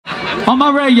On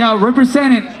my right, y'all,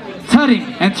 representing tutting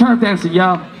and turf dancing,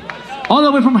 y'all. All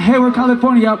the way from Hayward,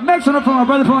 California, y'all. Next one up from my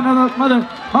brother from another mother,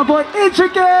 my boy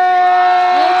Intricate!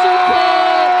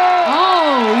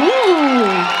 Oh, ooh.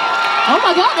 Oh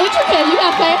my God, Intricate, you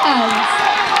got fans. I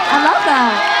love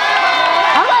that.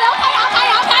 All right, okay.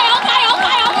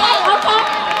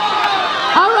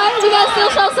 All right, we gotta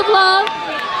still show some love.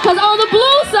 Cause on the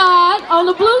blue side,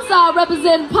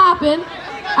 representing Poppin'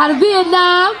 out of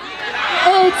Vietnam,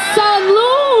 it's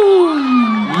Sonlam.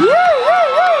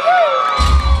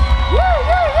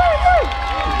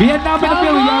 Vietnam in the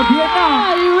building, y'all.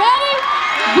 Vietnam. You ready?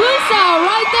 Blue side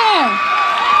right there.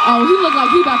 Oh, he look like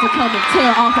he about to come and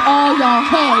tear off all y'all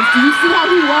heads. Do you see how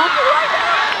he walking right now?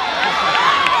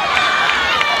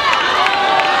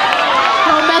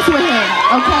 Don't mess with him,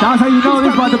 okay? That's how you know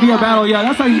this about to be a battle, y'all.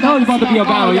 That's how you know it's about to be a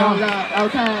battle, y'all.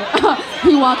 Okay.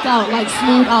 He walked out like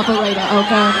smooth operator,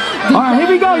 okay? All right, here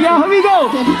we go, y'all. Here we go.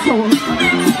 Give it to him.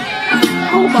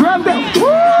 Oh my Grab that.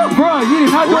 Woo! Bro, you did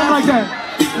not do it like that.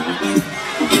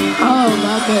 Oh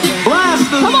my goodness. Blast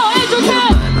them. Come on,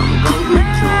 Intricate!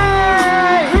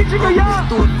 Hey! Intricate, y'all!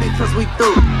 Do it because we do.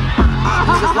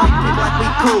 Niggas like me like we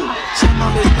cool. Check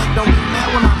on this neck, don't get mad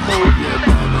when I move.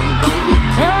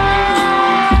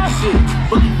 Hey! Shit,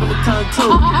 boogie for the turn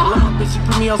two. I love my bitch, she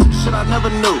put me on some shit I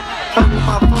never knew. Fuck with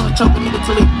my phone, choke a nigga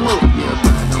till he blue.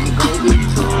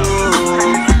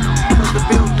 Put the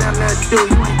bills down that dude.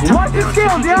 You ain't What's the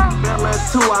skills, y'all? Bell ass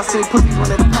too. I seen pussies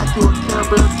when they pack you a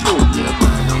Campbell too.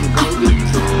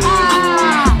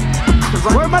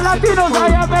 Where my Latinos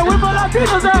at, y'all, man? Where my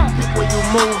Latinos at? When you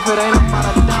move, it ain't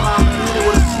about $1, I'ma hit it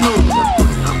with a snooze.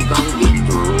 I'm gonna get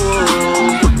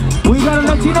through. We got a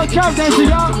Latino chop dancer,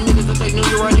 y'all. Some niggas that they knew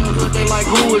you right in your hood, they like,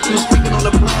 who is you speaking on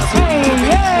the blast? Hey!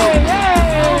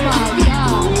 Oh my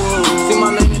God. See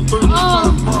my name in Bruce,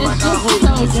 It's just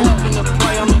so good. in the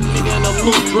play, I'm a nigga in a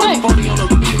loop. Drop 40 on the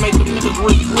beat, make them niggas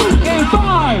regroup. In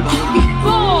 5,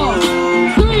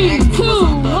 4, 3,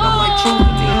 2, 1.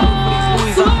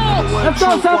 let's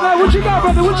go, Sonlam. What you got,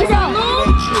 brother? What you got? Yo.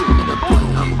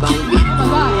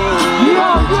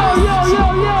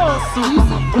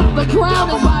 The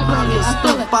ground is vibrating. I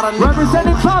feel it.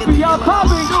 Representing Poppy, y'all.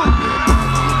 Poppy.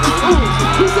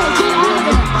 He said, get out of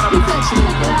there. He said, check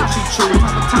it out.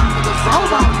 Oh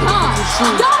my God.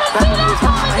 Y'all didn't see that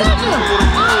coming, did you?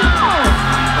 Oh!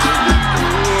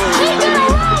 He did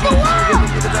around the world.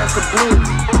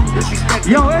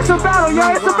 Yo, it's a battle, yo.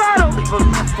 It's a battle.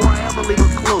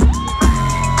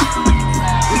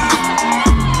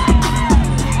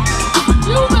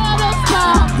 You better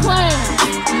stop playing.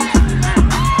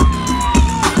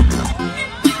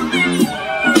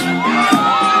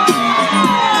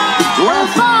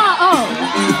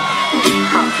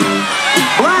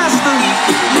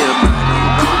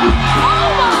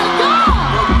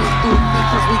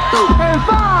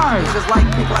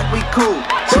 Like we cool.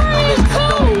 3,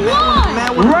 2,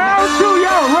 1. Round 2,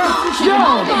 yo. Round 2.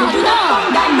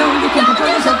 I know you can control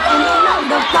yourself any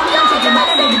longer. Take your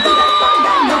body, baby, do that song.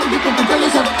 I know you can control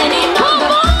yourself any longer.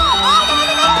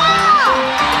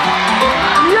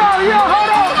 Yo, hold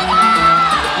on.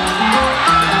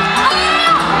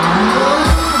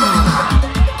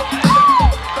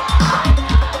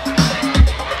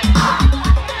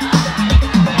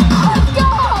 Let's go.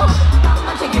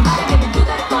 Take your body, baby, do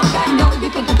that song. I know you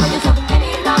can control yourself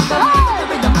any longer. The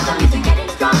rhythm of the music getting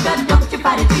stronger. Don't you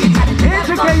fight it till you try to do that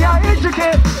song. Intricate, y'all.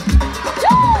 Intricate.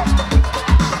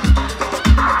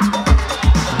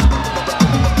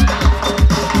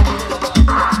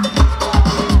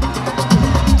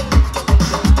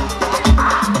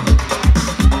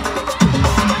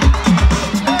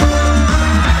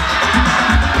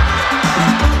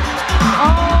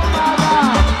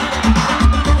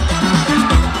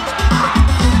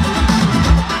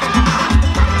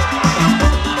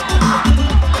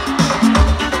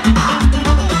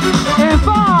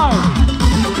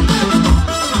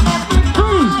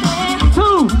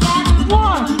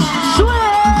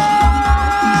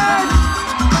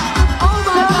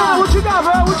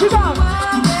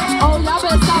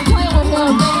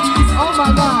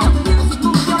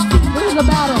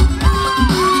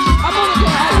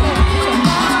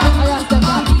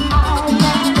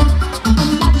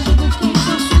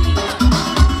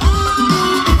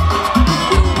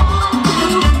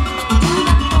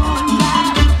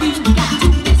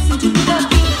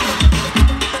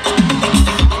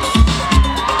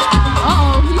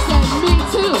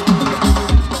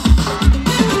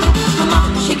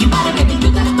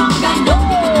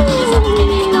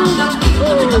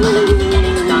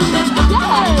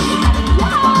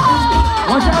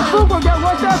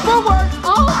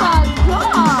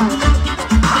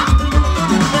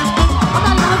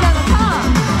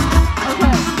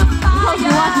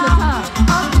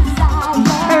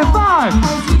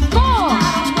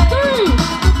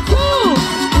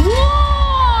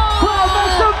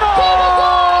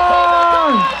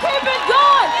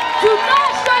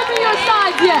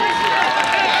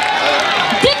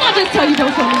 just tell you don't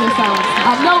show me your silence.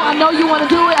 I know you want to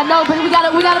do it. I know, but we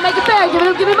gotta make it fair. Give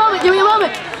me a moment. Give me a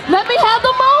moment. Let me have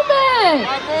the moment.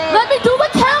 Let me do the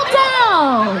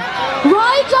countdown.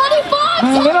 Right, Johnny Fox?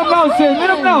 Man, let them know, sis. Let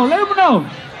them know. Let them know.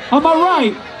 On my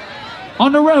right,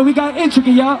 on the red, we got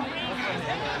Intricate, y'all.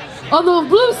 On the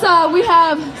blue side, we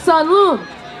have Sonlam.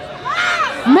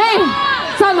 Man,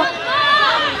 Sonlam.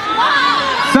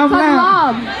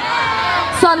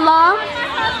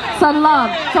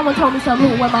 Someone told me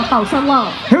Sonlam went my house.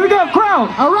 Sonlam. Here we go,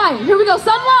 crowd. All right, here we go.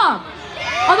 Sonlam.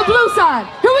 On the blue side.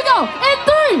 Here we go. In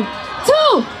 3,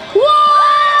 2, 1.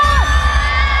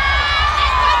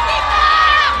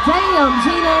 Damn,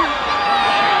 Gina.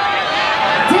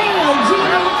 Damn,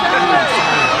 Gina.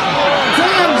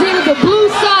 Damn, Gina. The blue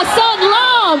side.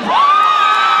 Sonlam.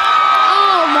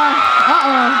 Oh my.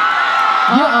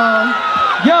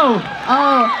 Yo.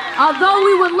 Although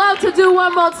we would love to do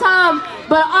one more time,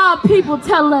 but our people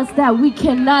tell us that we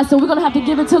cannot, so we're gonna have to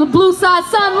give it to the blue side.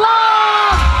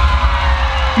 Sonlam.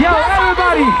 Yo,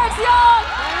 everybody!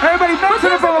 Everybody, make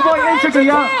sure for my boy Intricate,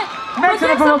 y'all. Make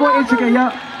sure for my boy Intricate,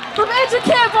 y'all. From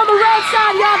Intricate on the red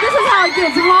side, y'all. This is how it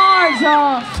gets hard,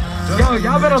 y'all. Yo,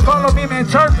 y'all better follow me, man.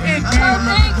 TURFinc, man.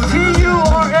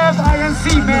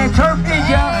 TURFinc, man. TURFinc,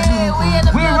 y'all.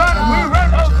 We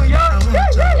run Oakland, y'all.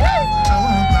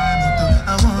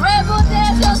 Redbull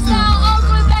dance your style,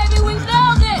 Oakland, baby. We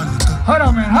nailed it. Hold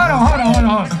on, man. Hold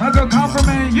on. My girl Comfort,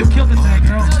 man. You killed the thing,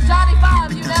 girl. Johnny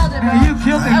 5, you nailed it, bro. Man, you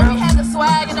killed it, and girl. we had the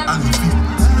swag and everything.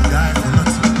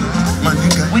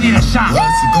 We need a shot.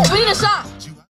 We need a shot.